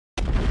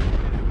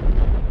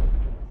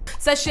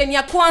session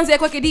ya kwanza ya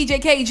kwa DJ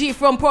KG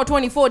from Pro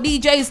 24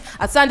 DJs.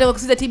 Asante kwa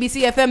kusikiza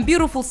TBC FM.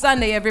 Beautiful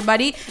Sunday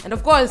everybody. And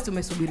of course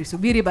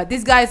tumesubiri but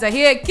these guys are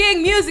here.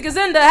 King Music is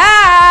in the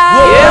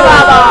house. Yeah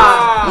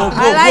baba.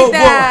 I like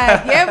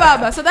that. Yeah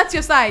baba. So that's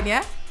your sign,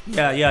 yeah?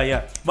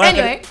 Yeah.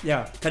 Anyway,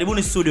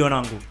 karibuni studio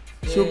wanangu.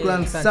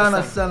 Shukran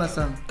sana.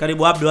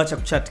 Karibu Abdu, acha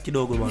kuchat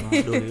kidogo bwana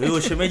Abdu.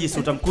 Wewe shemeji si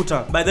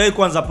utamkuta. By the way,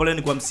 kwanza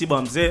poleni kwa msiba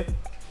wa mzee.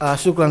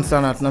 Shukran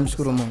sana,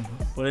 tunamshukuru Mungu.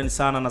 Poleni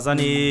sana.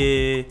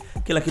 Nadhani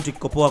kila kitu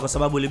kiko poa kwa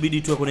sababu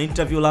ilibidi tuwe kuna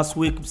interview last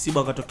week,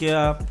 msiba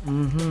ukatokea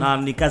na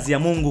ni kazi ya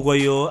Mungu, kwa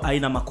hiyo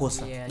haina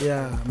makosa.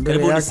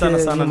 Karibuni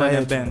sana na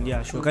ya band.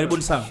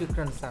 Karibuni sana.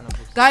 Shukran sana.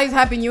 Guys,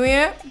 happy new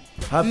year.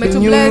 Happy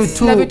new year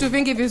too. Na vitu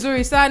vingi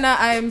vizuri sana.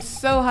 I am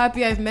so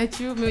happy I've met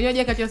you.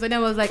 Mmoja kati ya wasanii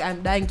was like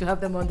I'm dying to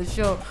have them on the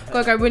show.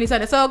 Kwa karibuni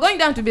sana. So going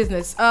down to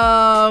business.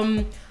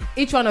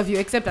 Each one of you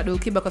except ABDU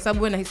KIBA kwa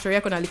sababu wewe na historia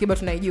yako na ALI KIBA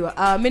tunaijua.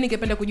 Mimi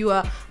ningependa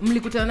kujua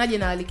mlikutanaje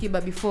na ALI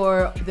KIBA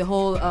before the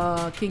whole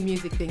King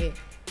Music thing.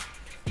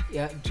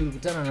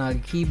 Tulikutana na ALI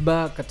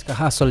KIBA katika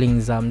hustling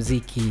za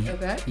muziki.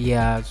 Okay.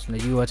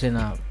 Tunajua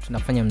tena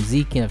tunafanya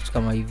muziki na vitu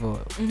kama hivyo.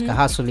 Katika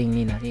hustling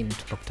nini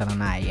tukakutana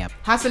naye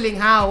hapa. Hustling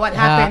how? What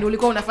happened?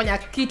 Ulikuwa unafanya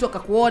kitu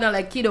akakuona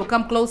like kiddo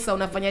come closer,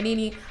 unafanya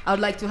nini? I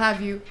would like to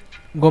have you.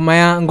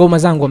 Ngoma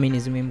zangu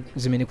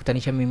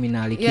zimenikutanisha mimi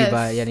na ALI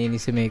KIBA, yani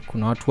niseme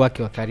kuna watu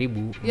wake wa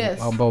karibu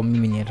ambao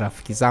mimi ni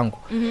rafiki zangu.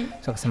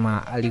 So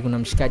akasema kuna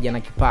mshikaji ana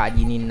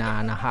kipaji nini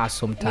na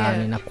hustle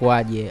mtaani na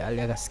kuaje,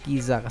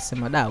 akasikiza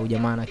akasema huyu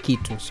jamaa ana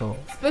kitu. So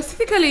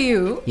specifically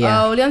you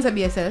ulianza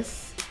BSS.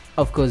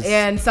 Of course.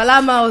 And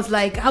Salama was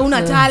like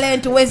hauna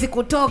talent, huwezi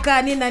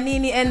kutoka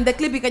nini and the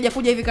clip ikaja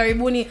kuja hivi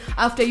karibuni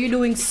after you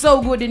doing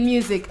so good in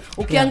music.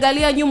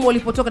 Ukiangalia nyuma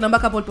ulipotoka na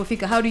mpaka hapo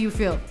ulipofika, how do you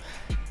feel?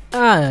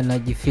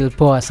 Najifeel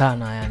poa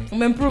sana yani.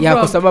 Umeimprove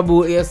kwa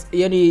sababu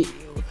yani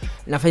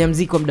nafanya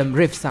muziki kwa muda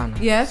mrefu sana.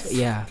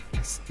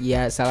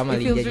 Salama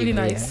alijaje. Really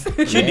nice.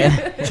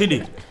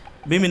 Chidi.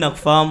 Mimi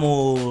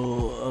nakufahamu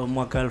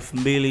mwaka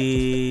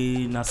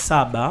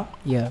 2007.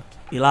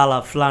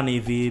 Ilala fulani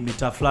hivi,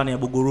 mitaa fulani ya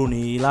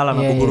Buguruni, Ilala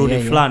na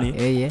Buguruni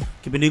fulani.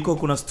 Kipindi hiko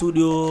kuna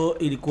studio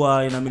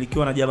ilikuwa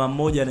inamilikiwa na jamaa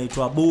mmoja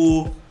anaitwa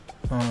Abu.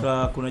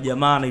 Kuna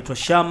jamaa anaitwa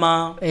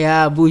Shama.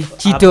 Abu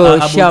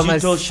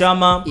Chito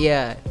Shama.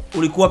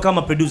 Ulikuwa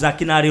kama producer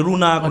akina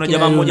Ariruna, kuna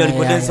jamaa mmoja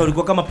alikuwa dancer,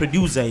 ulikuwa kama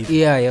producer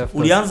hivi.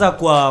 Ulianza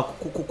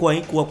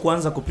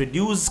kuanza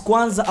kuproduce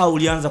kwanza au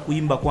ulianza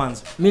kuimba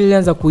kwanza? Mimi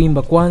nilianza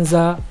kuimba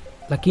kwanza,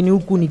 lakini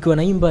huku nikiwa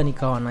naimba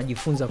nikawa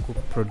najifunza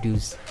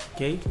kuproduce.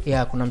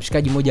 Kuna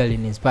mshikaji mmoja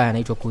aliniinspire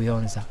anaitwa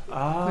Kuyonza.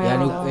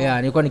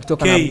 Nilikuwa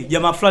nikitoka na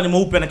jamaa fulani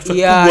mweupe na kichwa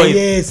kikubwa hivi.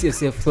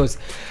 Yes of course.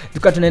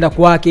 Tukawa tunaenda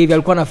kwake hivi,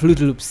 alikuwa na Fruit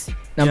Loops.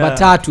 Namba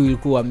 3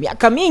 ilikuwa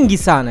miaka mingi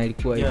sana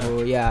ilikuwa hivyo.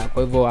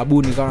 Kwa hivyo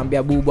Abu nikamwambia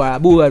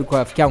Abu alikuwa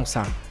rafiki yangu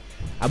sana.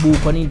 Abu,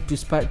 kwa nini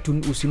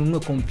usinunue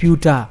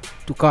computer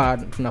tukawa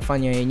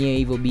tunafanya wenyewe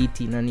hivyo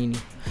beat na nini?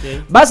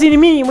 Basi ni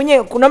mimi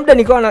mwenyewe kuna muda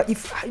nikawa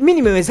mimi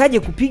nimewezaje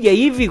kupiga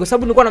hivi kwa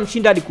sababu nilikuwa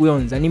namshinda hadi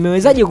Kuyonza.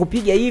 Nimewezaje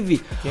kupiga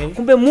hivi?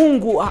 Kumbe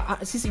Mungu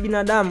sisi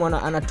binadamu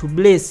anatu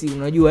bless,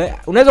 unajua.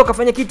 Unaweza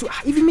ukafanya kitu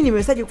hivi, mimi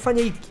nimewezaje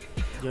kufanya hiki?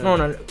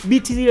 Unaona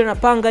beat zile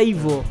napanga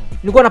hivyo.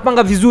 Nilikuwa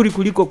napanga vizuri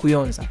kuliko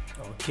Kuyonza.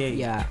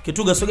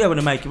 K2GA sogea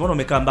kwenye mic, mbona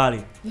umekaa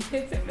mbali?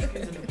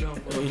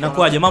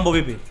 Inakuaje, mambo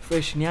vipi?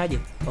 Fresh ni aje?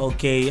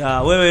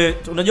 Wewe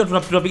unajua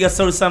tunapiga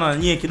story sana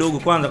nyie kidogo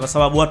kwanza kwa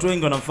sababu watu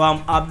wengi wanamfahamu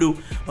Abdu,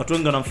 watu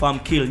wengi wanamfahamu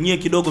Kill. Nyie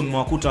kidogo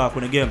mmewakuta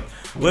kwenye game.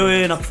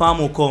 Wewe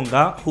nakufahamu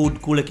Ukonga, Hood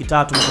kule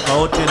Kitatu mtoka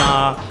wote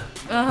na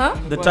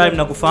the time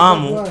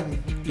nakufahamu.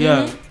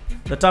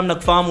 The time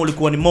nakufahamu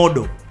ulikuwa ni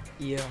modo.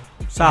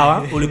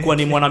 Sawa, ulikuwa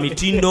ni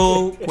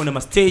mwanamitindo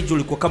kwenye stage,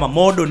 ulikuwa kama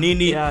modo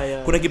nini.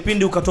 Kuna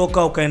kipindi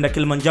ukatoka ukaenda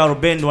Kilimanjaro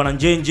band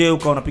wananjenje,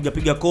 ukawa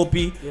unapiga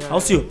copy,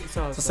 au sio?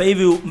 Sasa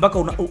hivi mpaka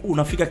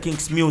unafika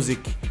Kings Music.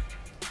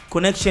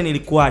 Connection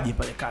ilikuwaje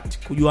pale kati?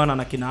 Kujuana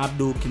na kina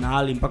Abdu, kina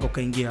Ali mpaka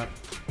ukaingia hapo.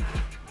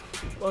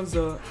 Kwanza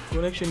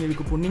connection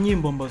ilikuwa ni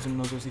nyimbo ambazo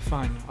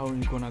mnazozifanya au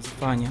nilikuwa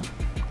nazifanya.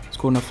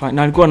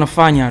 Na nilikuwa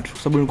nafanya tu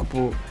kwa sababu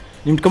nilikuwa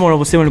ni kama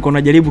unavyosema nilikuwa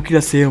najaribu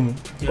kila sehemu.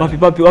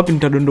 Wapi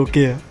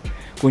nitadondokea.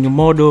 Kwenye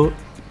modo,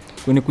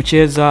 kwenye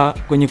kucheza,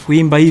 kwenye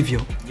kuimba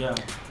hivyo.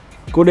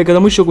 Kwa dakika za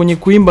mwisho kwenye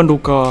kuimba ndo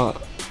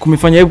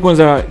kumefanya hivyo.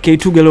 Kwanza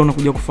K2GA leo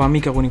unakuja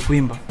kufahamika kwenye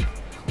kuimba.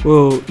 Kwa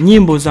hiyo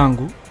nyimbo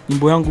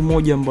yangu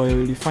moja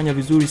ambayo ilifanya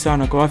vizuri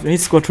sana kwa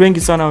watu wengi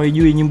sana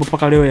hawajui nyimbo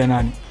mpaka leo ya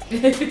nani.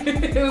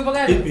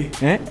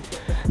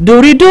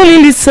 Doridoli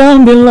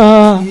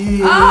lisambela.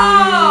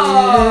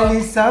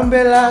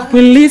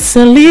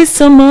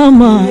 Lisa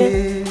mama.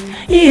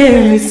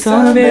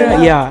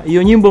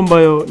 Hiyo nyimbo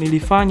ambayo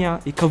nilifanya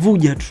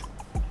ikavuja tu.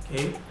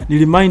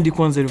 Nilimind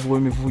kwanza ilivyo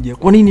imevuja.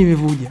 Kwa nini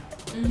imevuja?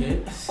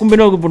 Kumbe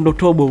ndio ndo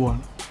tobo bwana.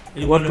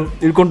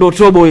 Ilikuwa ndo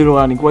tobo hilo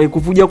yani. Kwa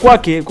kuvuja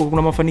kwake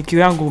kuna mafanikio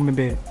yangu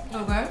mbele.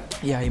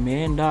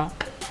 Imeenda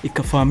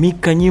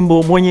ikafahamika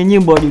nyimbo, mwenye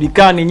nyimbo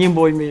hajulikani,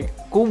 nyimbo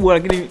imekubwa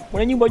lakini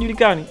mwenye nyimbo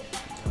hajulikani.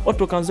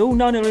 Watu wakaanza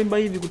nani anaimba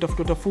hivi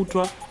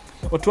kutafutwa.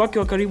 Watu wake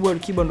wa karibu ALI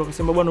KIBA ndo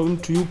wakasema bwana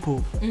mtu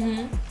yupo.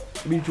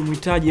 ibidi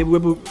tumuhitaji,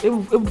 hebu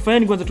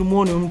tufanyeni kwanza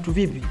tumuone mtu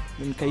vipi.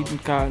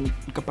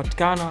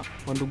 Nikapatikana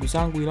kwa ndugu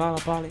zangu Ilala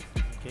pale.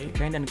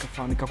 Nikaenda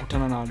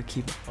nikakutana na Ali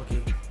Kiba.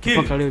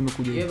 Mpaka leo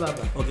imekuja hivi.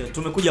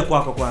 Tumekuja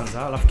kwako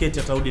kwanza, alafu Keti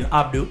atarudi na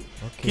Abdu.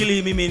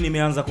 Kili mimi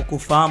nimeanza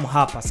kukufahamu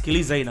hapa.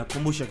 Sikiliza hii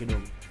nakukumbusha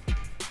kidogo.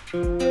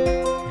 Baby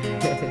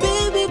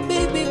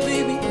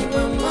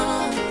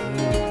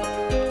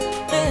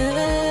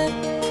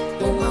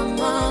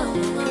mama.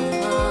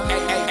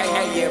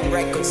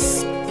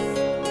 Records.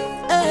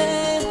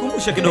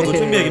 Kumbusha kidogo,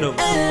 tuambie kidogo.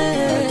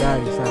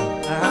 Hatari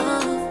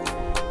sana.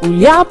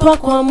 Uliapa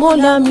kwa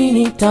Mola mimi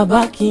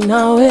nitabaki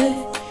nawe.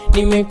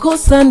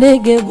 Nimekosa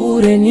ndege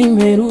bure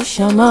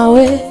nimerusha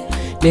mawe.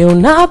 Leo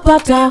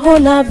napata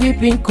hola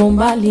vipi niko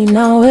mbali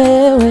na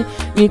wewe.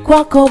 Ni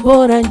kwako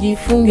bora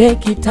jifunge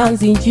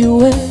kitanzi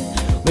njue.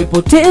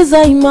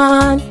 Umepoteza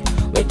imani,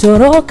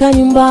 umetoroka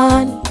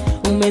nyumbani.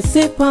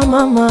 Umesepa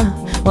mama,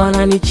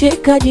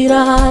 wananicheka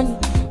jirani.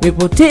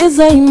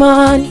 Umepoteza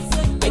imani,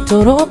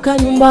 umetoroka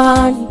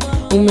nyumbani.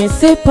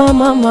 Umesepa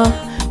mama,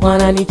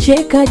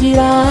 wananicheka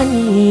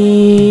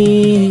jirani.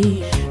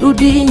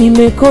 Rudi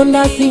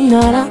nimekonda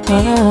sina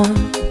raha.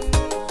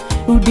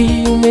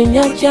 Rudi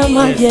umenyacha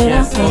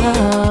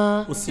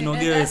majeraha.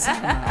 Usinogewe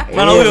sana.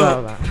 Maana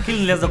huyo Kili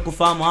nilianza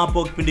kufahamu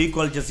hapo kipindi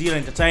hiko Al Jazeera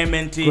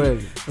Entertainment.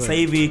 Sasa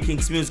hivi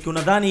Kings Music.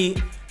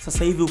 Unadhani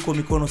sasa hivi uko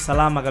mikono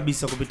salama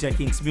kabisa kupitia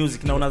Kings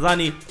Music, na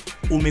unadhani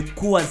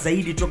umekuwa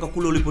zaidi toka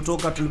kule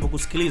ulipotoka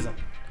tulipokusikiliza?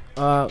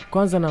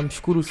 Kwanza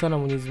namshukuru sana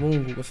Mwenyezi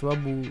Mungu kwa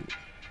sababu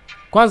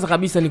kwanza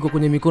kabisa niko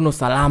kwenye mikono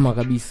salama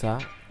kabisa.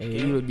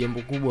 Hilo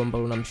jambo kubwa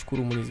ambalo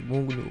namshukuru Mwenyezi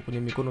Mungu, niko kwenye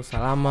mikono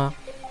salama.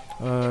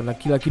 Na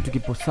kila kitu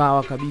kipo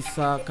sawa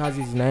kabisa,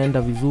 kazi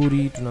zinaenda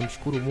vizuri,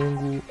 tunamshukuru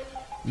Mungu.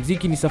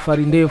 Muziki ni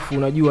safari ndefu,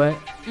 unajua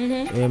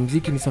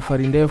muziki ni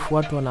safari ndefu,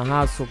 watu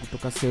wana hustle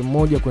kutoka sehemu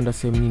moja kwenda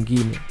sehemu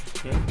nyingine.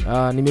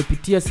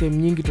 Nimepitia sehemu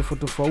nyingi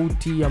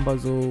tofauti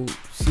ambazo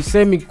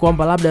sisemi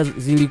kwamba labda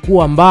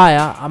zilikuwa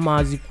mbaya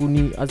ama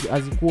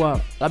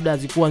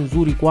hazikuwa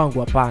nzuri kwangu,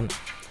 hapana.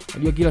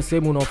 Unajua kila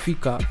sehemu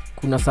unaofika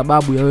kuna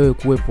sababu ya wewe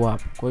kuwepo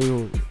hapo. Kwa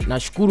hiyo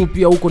nashukuru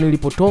pia huko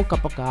nilipotoka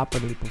mpaka hapa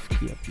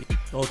nilipofikia pia.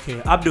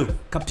 Abdu,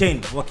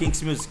 captain wa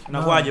Kings Music.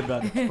 Nakuaje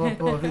brother?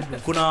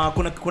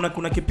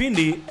 Kuna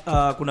kipindi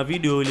kuna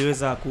video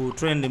iliweza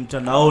kutrend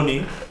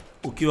mtandaoni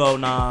ukiwa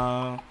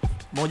una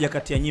moja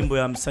kati ya nyimbo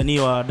ya msanii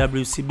wa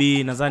WCB,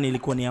 nadhani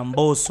ilikuwa ni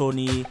Amboso,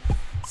 ni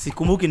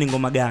sikumbuki ni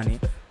ngoma gani,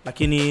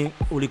 lakini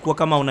ulikuwa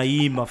kama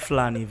unaimba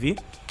fulani hivi.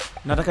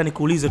 Nataka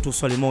nikuulize tu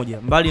swali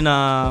moja. Mbali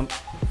na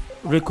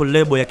record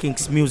label ya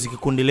Kings Music,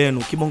 kundi lenu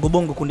kibongo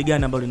bongo, kundi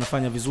gani ambalo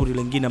linafanya vizuri,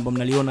 lingine ambalo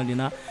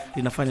mnaliona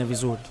linafanya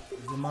vizuri?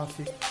 The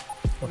Mafic.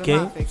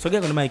 Sogea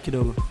kwenye mic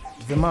kidogo.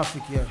 The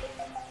Mafic,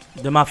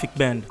 The Mafic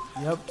Band.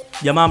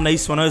 Jamaa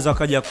mnahisi wanaweza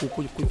wakaja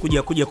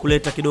kuja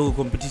kuleta kidogo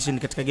competition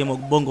katika game of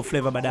bongo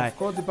flavor baadaye? Of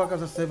course mpaka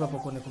sasa hivi hapo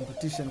kwenye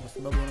competition kwa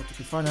sababu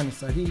wanachokifanya ni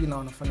sahihi na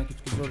wanafanya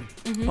kitu kizuri.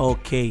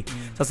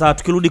 Sasa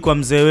tukirudi kwa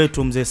mzee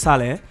wetu, mzee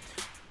Saleh,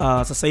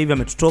 sasa hivi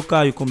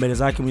ametutoka, yuko mbele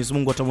zake, Mwenyezi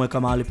Mungu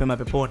atamweka mahali pema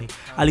peponi.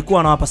 Alikuwa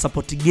anawapa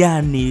support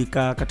gani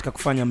katika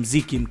kufanya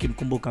muziki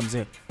mkimkumbuka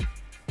mzee?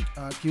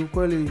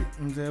 Kiukweli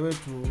mzee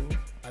wetu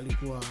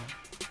alikuwa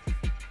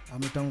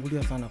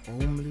ametangulia sana kwa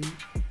umri.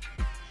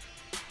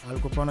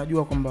 Alikuwa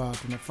anajua kwamba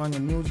tunafanya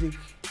music.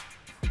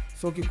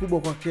 So kikubwa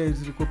kwa kwake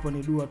zilikuwa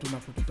ni dua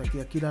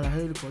tunapotutakia kila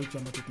laheri kwa hicho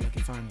ambacho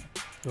tunakifanya.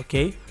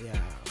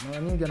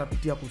 Mara nyingi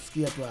anapitia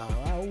kusikia tu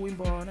huu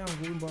wimbo wa wanangu.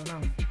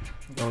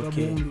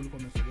 Umri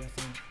ulikuwa umesogea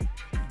sana.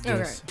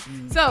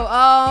 So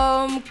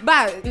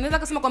naweza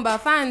kusema kwamba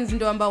fans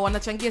ndio ambao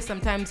wanachangia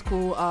sometimes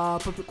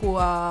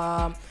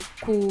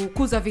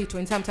kukuza vitu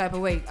in some type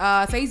of way.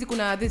 Sasa hizi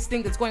kuna this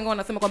thing that's going on,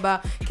 nasema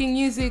kwamba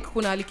King Music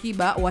kuna Ali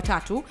Kiba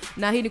watatu,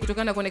 na hii ni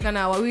kutokana na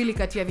kuonekana wawili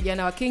kati ya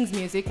vijana wa Kings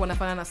Music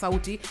wanafanana na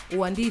sauti,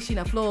 uandishi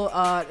na flow,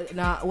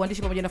 na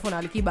uandishi pamoja na flow na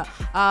Ali Kiba.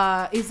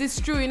 Is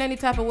this true in any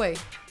type of way?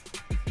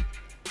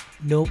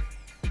 No.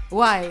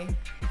 Why?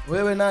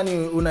 Wewe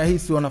nani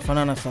unahisi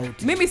wanafanana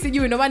sauti? Mimi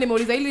sijui, ndio maana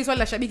nimeuliza hili swali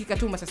la shabiki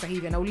katuma sasa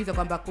hivi. Anauliza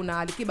kwamba kuna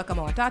Ali Kiba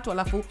kama watatu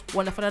alafu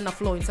wanafanana na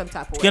flow in some type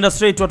of way. Tukienda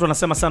straight, watu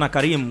wanasema sana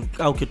Karim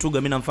au K2GA,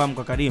 mimi namfahamu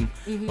kwa Karim.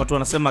 Watu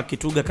wanasema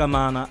K2GA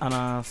kama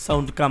ana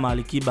sound kama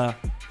Ali Kiba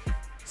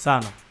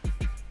sana.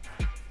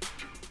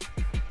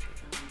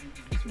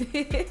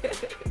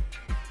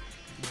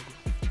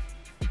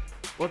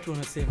 Watu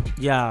wanasema.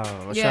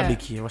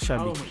 Washabiki.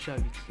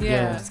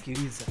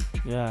 Sikiliza.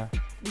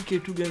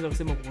 K2GA anaweza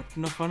kusema kwa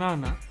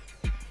tunafanana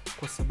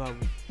kwa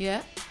sababu.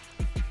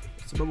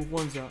 Sababu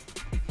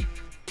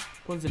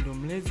kwanza ndio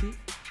mlezi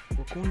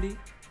wa kundi,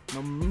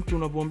 na mtu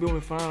unapoambia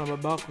umefanana na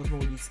baba yako lazima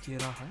ujisikie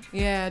raha.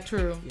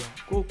 True.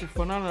 Kwa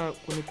kufanana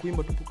kwenye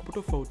kuimba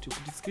tofauti.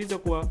 Ukisikiliza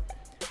kwa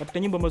katika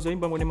nyimbo ambazo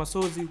anaimba kwenye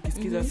masozi,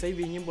 ukisikiliza sasa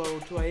hivi nyimbo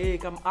alotoa yeye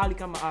kama Ali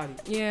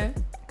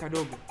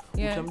kadogo,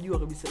 utamjua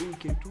kabisa huyu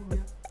K2GA,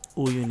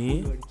 huyu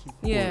ni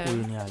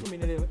Ali.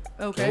 Umeelewa?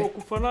 Kwa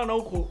kufanana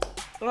huko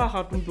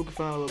raha tu mtu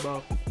ukifanya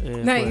babako.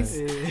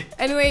 Nice.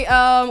 Anyway,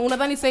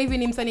 unadhani sasa hivi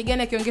ni msanii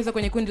gani akiongeza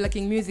kwenye kundi la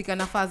King Music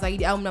anafaa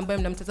zaidi au ambaye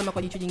mnamtazama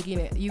kwa jicho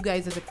jingine, you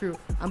guys as a crew,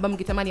 ambao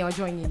mkitamani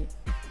awajoin nyinyi?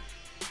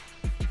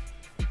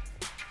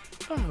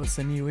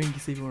 Wasanii wengi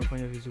sasa hivi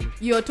wanafanya vizuri.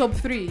 Your top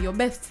 3, your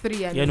best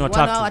 3 yani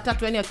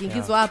watatu yani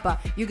wakiingizwa hapa,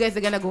 you guys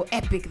are gonna go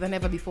epic than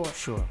ever before.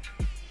 Sure.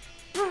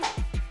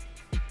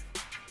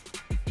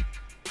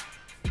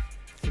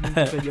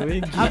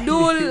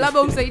 Abdul,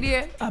 labda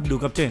umsaidie. Abdul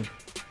captain.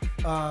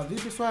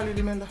 Vipi swali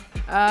limeenda?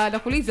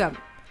 Nakuuliza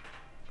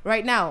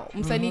right now,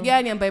 msanii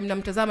gani ambaye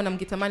mnamtazama na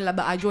mkitamani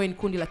labda ajoin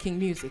kundi la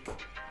King Music,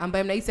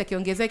 ambaye mnahisi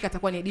akiongezeka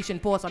atakuwa ni addition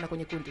poa sana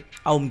kwenye kundi?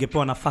 Au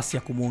mngepewa nafasi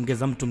ya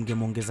kumuongeza mtu,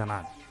 mngemuongeza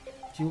nani?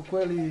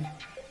 Kiukweli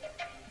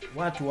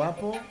watu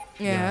wapo,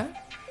 yeah.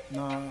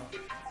 Na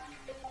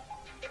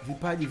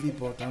vipaji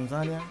vipo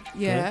Tanzania.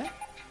 Yeah. Okay.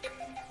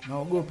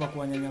 Naogopa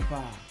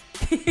kuwanyanyapaa.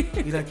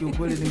 Ila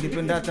kiukweli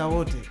ningependa hata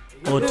wote.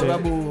 Kwa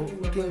sababu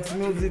Kings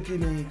Music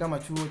ni kama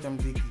chuo cha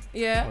muziki.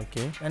 Yeah.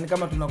 Okay. Yaani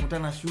kama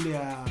tunakutana shule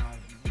ya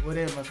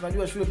whatever.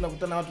 Unajua shule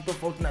tunakutana watu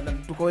tofauti na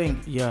tuko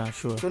wengi. Yeah,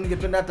 sure. So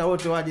ningependa hata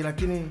wote waje,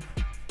 lakini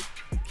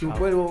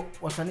kiukweli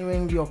wasanii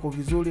wengi wako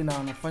vizuri na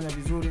wanafanya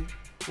vizuri.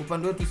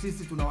 Upande wetu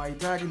sisi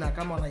tunawahitaji, na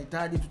kama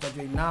wanahitaji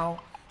tutajoin nao,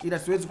 ila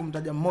siwezi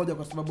kumtaja mmoja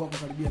kwa sababu wako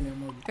karibia 100.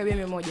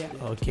 Karibia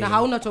 100. Okay. Na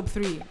hauna top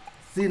 3.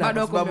 Sina,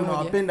 kwa sababu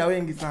nawapenda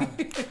wengi sana.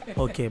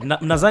 Okay,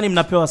 mnadhani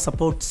mnapewa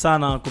support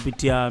sana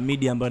kupitia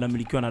media ambayo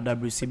inamilikiwa na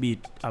WCB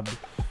Abdu?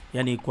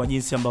 Yani kwa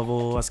jinsi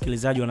ambavyo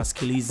wasikilizaji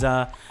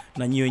wanasikiliza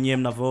na nyinyi wenyewe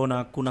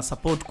mnavyoona, kuna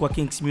support kwa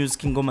Kings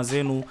Music ngoma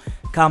zenu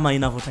kama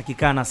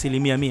inavyotakikana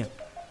 100%?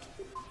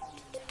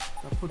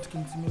 Support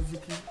Kings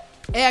Music.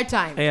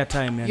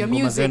 Airtime yani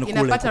ngoma zenu kule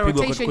inapata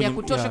rotation ya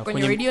kutosha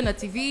kwenye radio na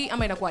TV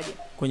ama inakuwaje?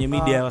 Kwenye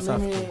media ya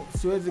Wasafi. Mimi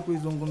siwezi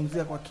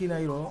kuizungumzia kwa kina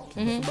hilo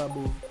kwa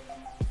sababu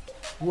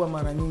huwa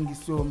mara nyingi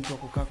sio mtu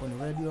kukaa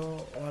kwenye radio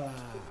wala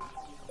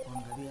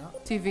kuangalia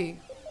TV.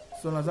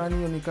 So nadhani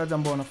hiyo ni kazi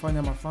ambayo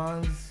wanafanya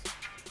mafans.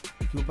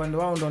 Kiupande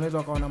wao ndio wanaweza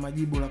wakaona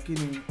majibu,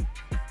 lakini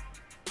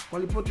kwa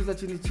ripoti za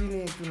chini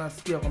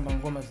tunasikia kwamba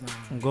ngoma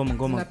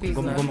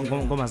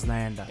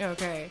zinaenda.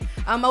 Okay.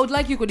 I would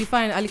like you to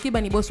define Ali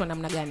Kiba ni boss wa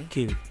namna gani?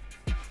 Kill.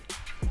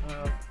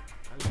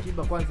 Ali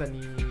Kiba kwanza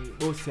ni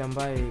boss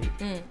ambaye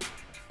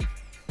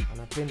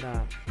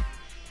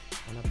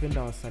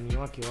anapenda wasanii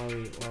wake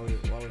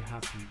wawe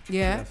happy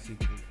kila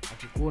siku.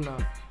 Akikuona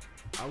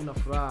hauna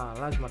furaha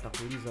lazima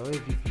atakuuliza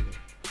wewe vipi?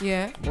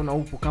 Yeah. Mbona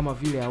upo kama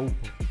vile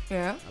haupo?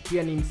 Yeah.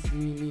 Pia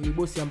ni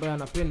boss ambaye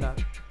anapenda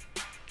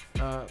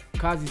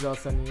kazi za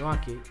wasanii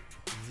wake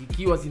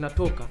zikiwa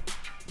zinatoka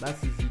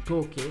basi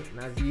zitoke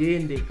na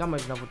ziende kama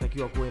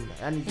zinavyotakiwa kwenda.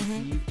 Yaani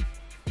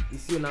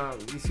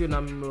isiyo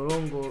na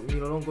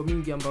milolongo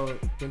mingi ambayo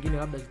pengine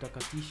labda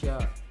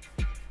itakatisha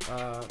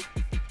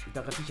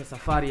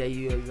safari ya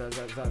hiyo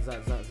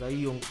za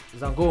hiyo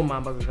za ngoma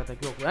ambazo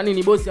zinatakiwa. Yaani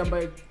ni bosi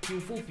ambaye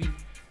kiufupi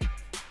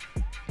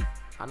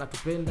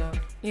anatupenda,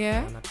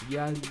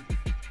 anatujali,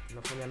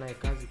 tunafanya naye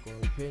kazi kwa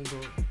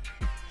upendo.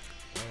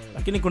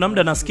 Lakini kuna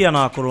muda nasikia na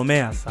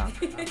wakoromea sana.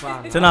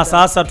 Tena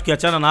sasa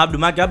tukiachana na Abdu,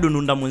 maki Abdu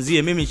nunda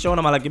mwenzie, mimi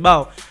nishaona mara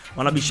kibao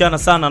wanabishana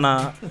sana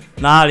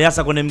na hali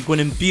hasa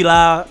kwenye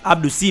mpira.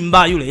 Abdu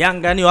Simba yule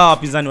Yanga, yani wao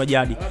wapinzani wa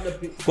jadi.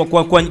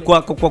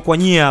 Kwa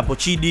nyie hapo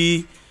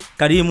Chidi,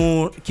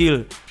 Karimu,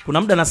 Kill.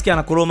 Kuna muda nasikia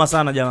na koroma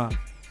sana jamaa.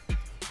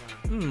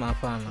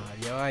 Hapana,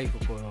 hajawahi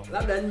kukoroma.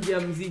 Labda nje ya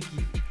muziki.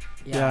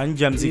 Ya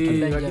nje ya muziki.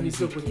 Lakini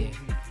sio kwenye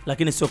muziki.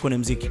 Lakini sio kwenye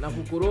muziki. Na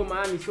kukoroma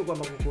yani sio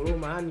kwamba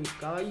kukoroma yani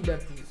kawaida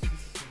tu.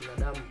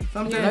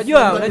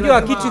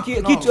 Unajua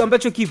kitu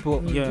ambacho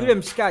kipo yule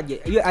mshikaji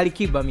yule Ali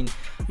Kiba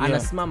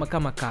anasimama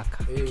kama kaka.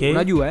 Okay.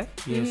 Unajua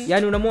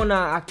yani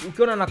unamwona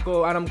ukiona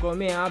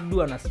anamkoromea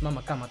Abdu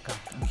anasimama kama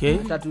kaka. Okay.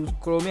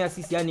 Tatukoromea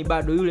sisi yani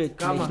bado yule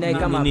kama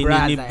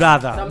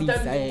brother.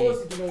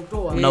 Sometimes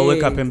tunautoa.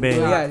 Unaweka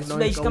pembeni.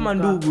 Tunaishi kama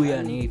ndugu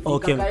yani.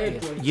 Okay.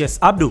 Yes,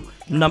 Abdu,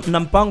 mna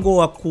mpango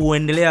wa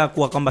kuendelea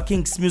kuwa kwamba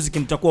Kings Music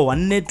mtakuwa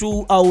 4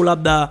 tu au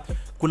labda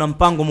kuna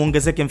mpango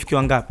muongezeke mfikie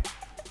wangapi?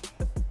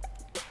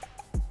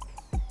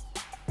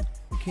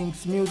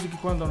 Kings Music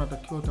kwanza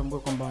unatakiwa utambue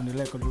kwamba ni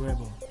record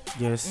label.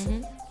 Yes.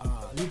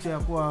 Licha ya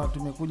kuwa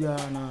tumekuja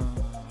na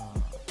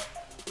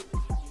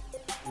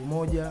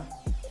umoja,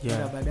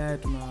 ila baadaye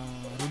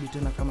tunarudi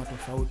tena kama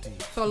tofauti.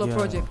 Solo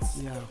projects.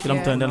 Kila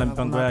mtu anaenda na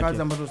mipango yake.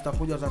 Kazi ambazo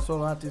zitakuja za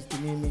solo artist,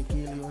 mimi,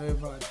 Kili,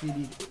 whatever,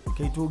 Kidi,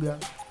 K2GA.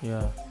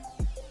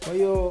 Kwa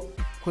hiyo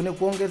kwenye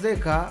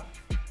kuongezeka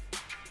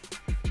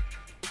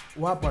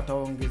wapo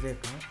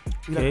ataongezeka.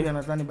 Ila pia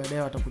nadhani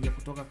baadaye watakuja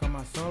kutoka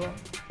kama solo.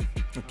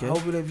 Okay. Au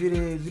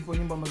vile zipo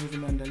nyimbo ambazo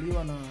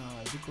zimeandaliwa na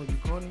ziko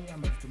jikoni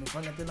ambazo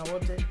tumefanya tena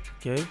wote.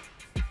 Okay.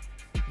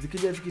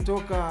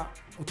 Zikitoka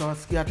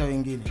utawasikia hata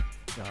wengine.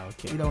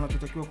 Okay. Ila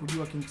unachotakiwa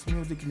kujua Kings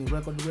Music ni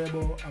record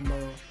label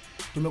ambayo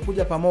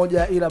tumekuja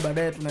pamoja, ila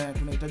baadaye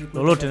tunahitaji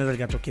lolote inaweza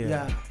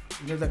likatokea.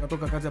 Inaweza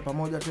katoka kazi ya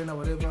pamoja tena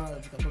whatever,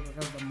 zikatoka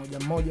kazi za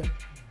mmoja.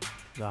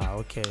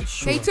 Okay,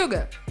 sure.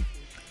 K2GA,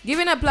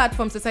 given a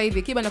platform sasa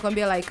hivi Kiba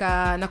nakwambia like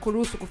na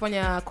kuruhusu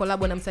kufanya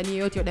collabo na msanii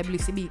yote wa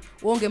WCB,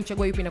 uonge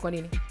mchagua yupi na kwa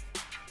nini?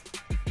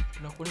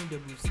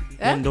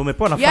 Ndio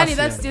umepewa nafasi. Yani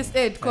that's just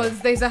it because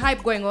there's a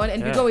hype going on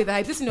and we go with the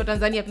hype. This is no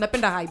Tanzania,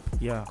 tunapenda hype.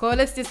 So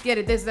let's just get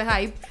it. There's the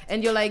hype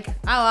and you're like,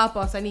 hapa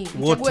wasanii.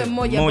 Mchague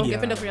mmoja ambao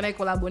ungependa kufanya naye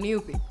collab ni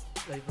yupi?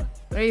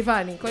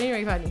 RAYVVAN. Kwa nini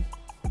RAYVVAN?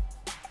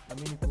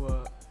 Naamini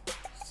kwa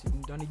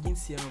ndani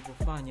jinsi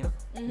anavyofanya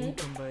ni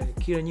mtu ambaye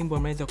kila nyimbo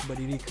anaweza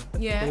kubadilika. Kwa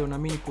hiyo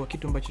naamini kwa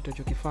kitu ambacho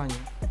tutachokifanya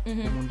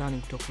ndani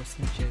kutakuwa si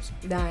mchezo.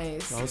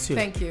 Nice.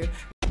 Thank you.